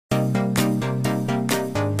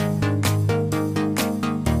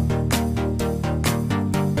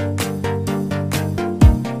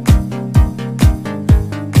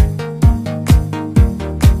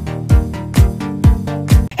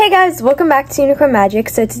guys, welcome back to Unicorn Magic.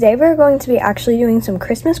 So today we're going to be actually doing some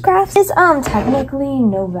Christmas crafts. It's technically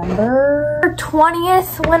November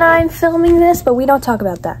 20th when I'm filming this, but we don't talk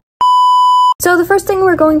about that. So the first thing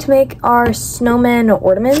we're going to make are snowman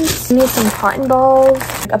ornaments. You need some cotton balls,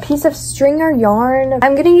 a piece of string or yarn.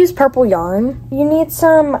 I'm gonna use purple yarn. You need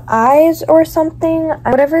some eyes or something,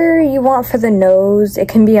 whatever you want for the nose. It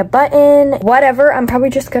can be a button, whatever. I'm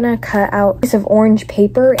probably just gonna cut out a piece of orange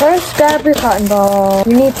paper. First, grab your cotton ball.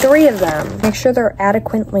 You need 3 of them. Make sure they're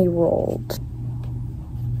adequately rolled.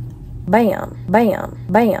 Bam, bam,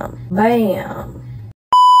 bam, bam.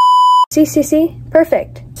 See?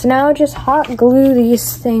 Perfect. So now just hot glue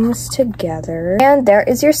these things together. And there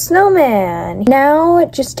is your snowman. Now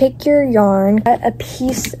just take your yarn, cut a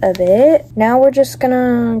piece of it. Now we're just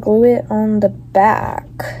gonna glue it on the back.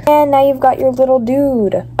 And now you've got your little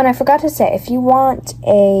dude. And I forgot to say, if you want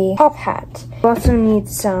a top hat, you also need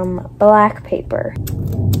some black paper.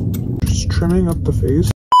 Just trimming up the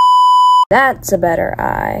face. That's a better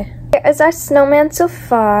eye. Here is our snowman so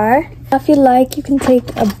far. If you like, you can take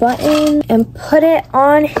a button and put it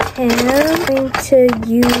on him. I'm going to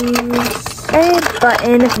use a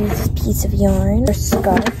button, use a piece of yarn or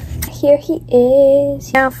scarf. Here he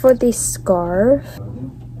is. Now for the scarf.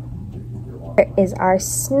 Here is our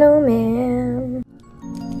snowman.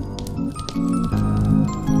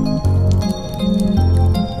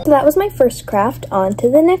 So that was my first craft. On to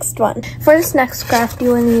the next one. For this next craft, you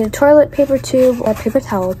will need a toilet paper tube or paper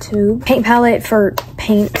towel tube, paint palette for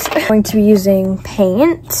paint. I'm going to be using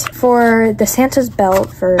paint. For the Santa's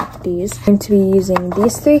belt for these, I'm going to be using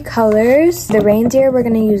these 3 colors. The reindeer, we're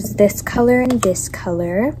going to use this color and this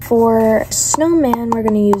color. For snowman, we're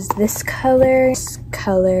going to use this color,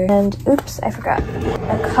 and oops, I forgot.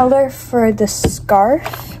 A color for the scarf,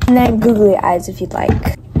 and then googly eyes if you'd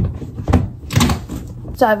like.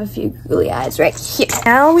 So I have a few googly eyes right here.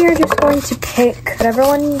 Now we are just going to pick whatever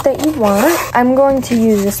one that you want. I'm going to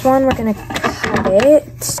use this one. We're gonna cut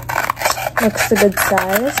it. Looks a good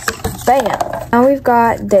size. Bam. Now we've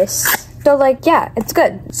got this. So like, yeah, it's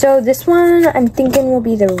good. So this one I'm thinking will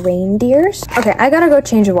be the reindeers. Okay, I gotta go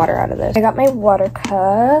change the water out of this. I got my water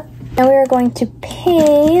cup. Now we are going to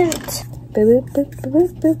paint. Boop, boop, boop,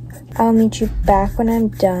 boop, boop. I'll meet you back when I'm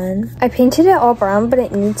done. I painted it all brown, but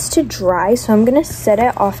it needs to dry, so I'm gonna set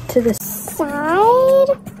it off to the side.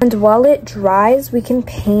 And while it dries, we can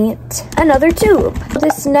paint another tube.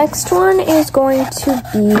 This next one is going to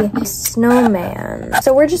be a snowman.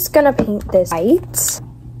 So we're just gonna paint this white.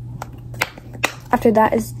 After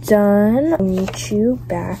that is done, I'll meet you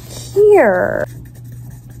back here.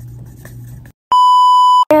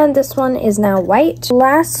 And this one is now white.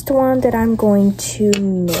 Last one that I'm going to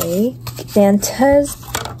make, Santa's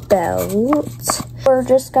belt. We're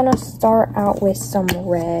just gonna start out with some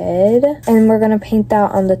red, and we're gonna paint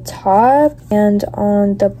that on the top and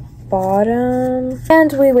on the bottom.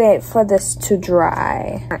 And we wait for this to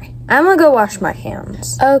dry. Alright, I'm gonna go wash my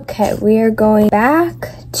hands. Okay, we are going back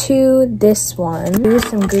to this one. Use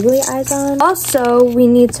some googly eyes on. Also, we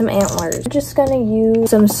need some antlers. We're just gonna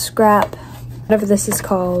use some scrap, whatever this is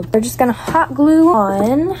called. We're just gonna hot glue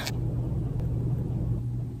on.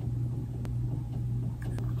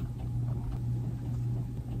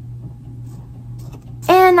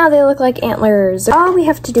 And now they look like antlers. All we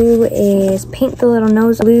have to do is paint the little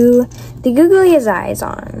nose, glue the googly eyes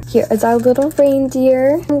on. Here is our little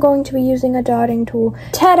reindeer. I'm going to be using a dotting tool.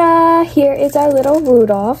 Ta-da! Here is our little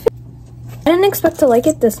Rudolph. I didn't expect to like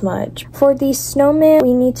it this much. For the snowman,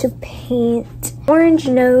 we need to paint orange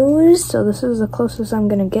nose. So this is the closest I'm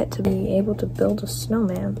gonna get to be able to build a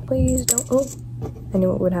snowman. Please don't, oh, I knew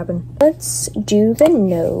what would happen. Let's do the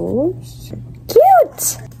nose.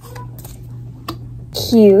 Cute!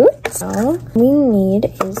 Cute. All we need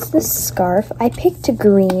is the scarf. I picked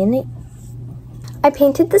green. I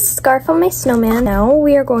painted the scarf on my snowman. Now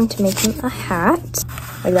we are going to make him a hat.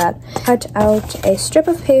 Like that. Cut out a strip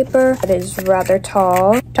of paper that is rather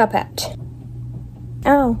tall. Top hat.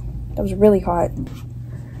 Ow, that was really hot.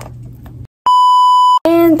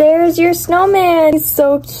 And there's your snowman. He's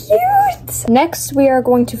so cute. Next, we are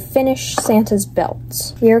going to finish Santa's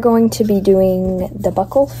belt. We are going to be doing the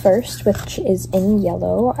buckle first, which is in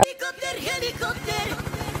yellow.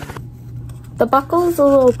 The buckle is a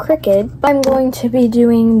little crooked, but I'm going to be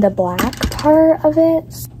doing the black part of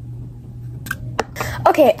it.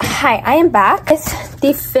 Okay, hi, I am back. It's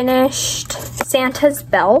the finished Santa's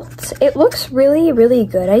belt. It looks really, really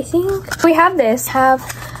good, I think. We have this, have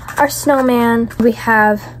our snowman, we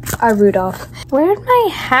have our Rudolph. Where did my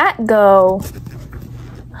hat go?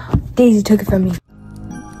 Daisy took it from me.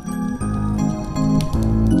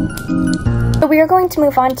 So we are going to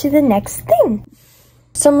move on to the next thing.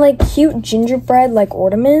 some like cute gingerbread like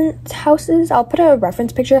ornament houses. I'll put a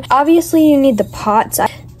reference picture. Obviously you need the pots.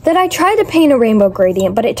 That I tried to paint a rainbow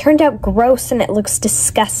gradient, but it turned out gross and it looks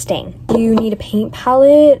disgusting. You need a paint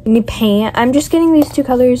palette, you need paint. I'm just getting these two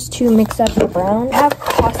colors to mix up the brown. I have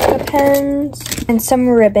Posca pens and some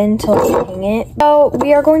ribbon to hang it. So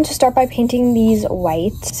we are going to start by painting these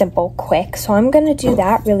white, simple, quick. So I'm gonna do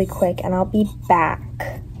that really quick and I'll be back.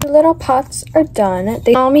 The little pots are done.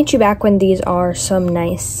 I'll meet you back when these are some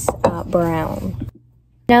nice brown.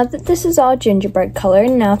 Now that this is all gingerbread color,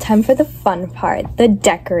 now time for the fun part, the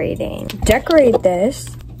decorating. Decorate this.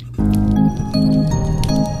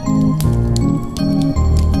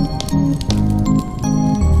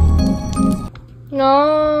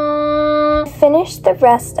 No. Finish the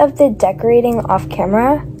rest of the decorating off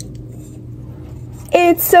camera.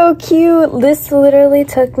 It's so cute. This literally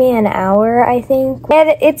took me an hour, I think.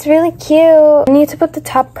 And it's really cute. I need to put the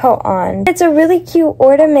top coat on. It's a really cute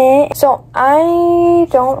ornament. So I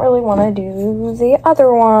don't really want to do the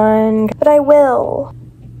other one, but I will.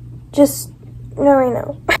 Just not right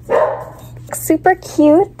now. Super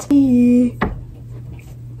cute.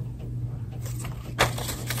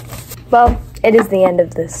 Well, it is the end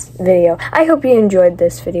of this video. I hope you enjoyed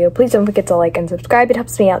this video. Please don't forget to like and subscribe. It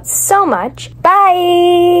helps me out so much.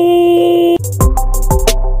 Bye!